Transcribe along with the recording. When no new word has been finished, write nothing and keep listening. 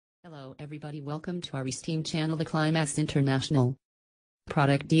Hello everybody, welcome to our Steam channel, The Climax International.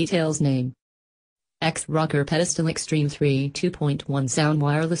 Product details: name, X-Rocker Pedestal Extreme 3 2.1 sound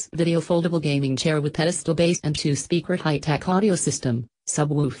wireless video foldable gaming chair with pedestal base and 2-speaker high-tech audio system,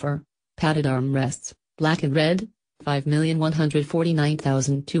 subwoofer, padded armrests, black and red,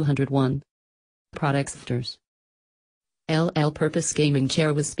 5,149,201. Products: features: LL purpose gaming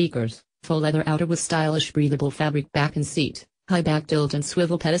chair with speakers, faux leather outer with stylish breathable fabric back and seat. High back tilt and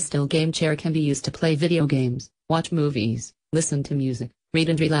swivel pedestal game chair can be used to play video games, watch movies, listen to music, read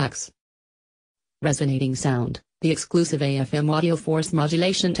and relax. Resonating sound. The exclusive AFM Audio Force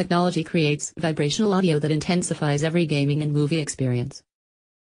Modulation technology creates vibrational audio that intensifies every gaming and movie experience.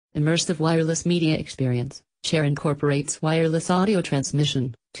 Immersive wireless media experience. Chair incorporates wireless audio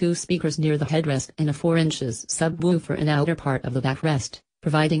transmission, 2 speakers near the headrest and a 4 inches subwoofer in outer part of the backrest,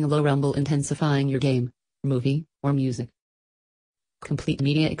 providing a low rumble intensifying your game, movie, or music. Complete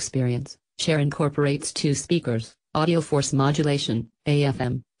media experience. Chair incorporates 2 speakers, audio force modulation,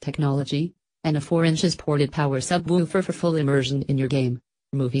 AFM, technology, and a 4 inches ported power subwoofer for full immersion in your game,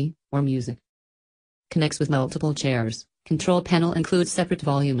 movie, or music. Connects with multiple chairs. Control panel includes separate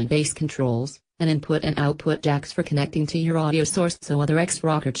volume and bass controls, and input and output jacks for connecting to your audio source so other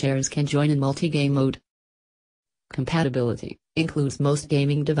X-Rocker chairs can join in multi-game mode. Compatibility. Includes most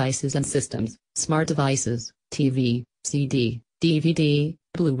gaming devices and systems, smart devices, TV, CD, DVD,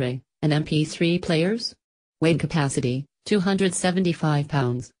 Blu-ray, and MP3 players. Weight capacity, 275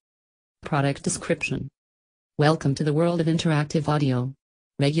 pounds. Product description. Welcome to the world of interactive audio.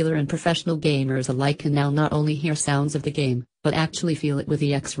 Regular and professional gamers alike can now not only hear sounds of the game, but actually feel it with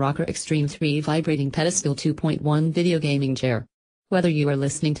the X-Rocker Extreme 3 vibrating pedestal 2.1 video gaming chair. Whether you are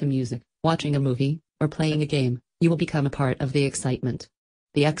listening to music, watching a movie, or playing a game, you will become a part of the excitement.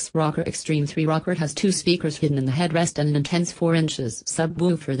 The X-Rocker Extreme 3 rocker has 2 speakers hidden in the headrest and an intense 4 inches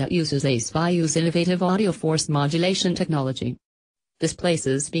subwoofer that uses AFM's innovative audio force modulation technology. This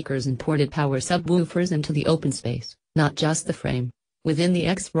places speakers and ported power subwoofers into the open space, not just the frame, within the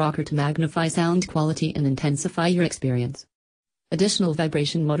X-Rocker to magnify sound quality and intensify your experience. Additional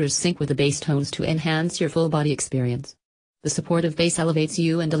vibration motors sync with the bass tones to enhance your full body experience. The supportive bass elevates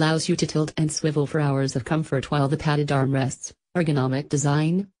you and allows you to tilt and swivel for hours of comfort, while the padded armrests, ergonomic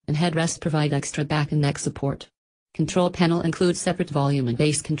design, and headrest provide extra back and neck support. Control panel includes separate volume and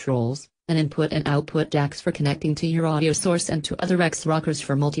bass controls, and input and output jacks for connecting to your audio source and to other X-Rockers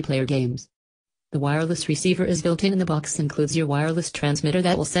for multiplayer games. The wireless receiver is built in the box, includes your wireless transmitter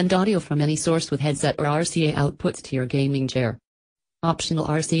that will send audio from any source with headset or RCA outputs to your gaming chair. Optional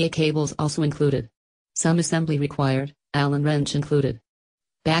RCA cables also included. Some assembly required, Allen wrench included.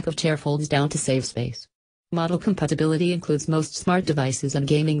 Back of chair folds down to save space. Model compatibility includes most smart devices and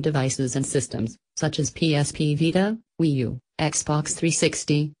gaming devices and systems, such as PSP Vita, Wii U, Xbox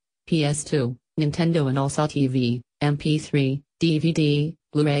 360, PS2, Nintendo and also TV, MP3, DVD,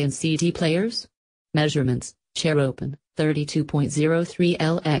 Blu-ray and CD players. Measurements: chair open, 32.03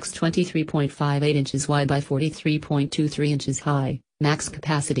 lx 23.58 inches wide by 43.23 inches high, max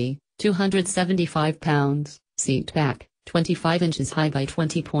capacity, 275 pounds, seat back, 25 inches high by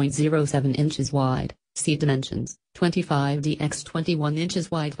 20.07 inches wide. Seat dimensions, 25 dx 21 inches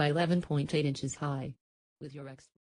wide by 11.8 inches high. With your X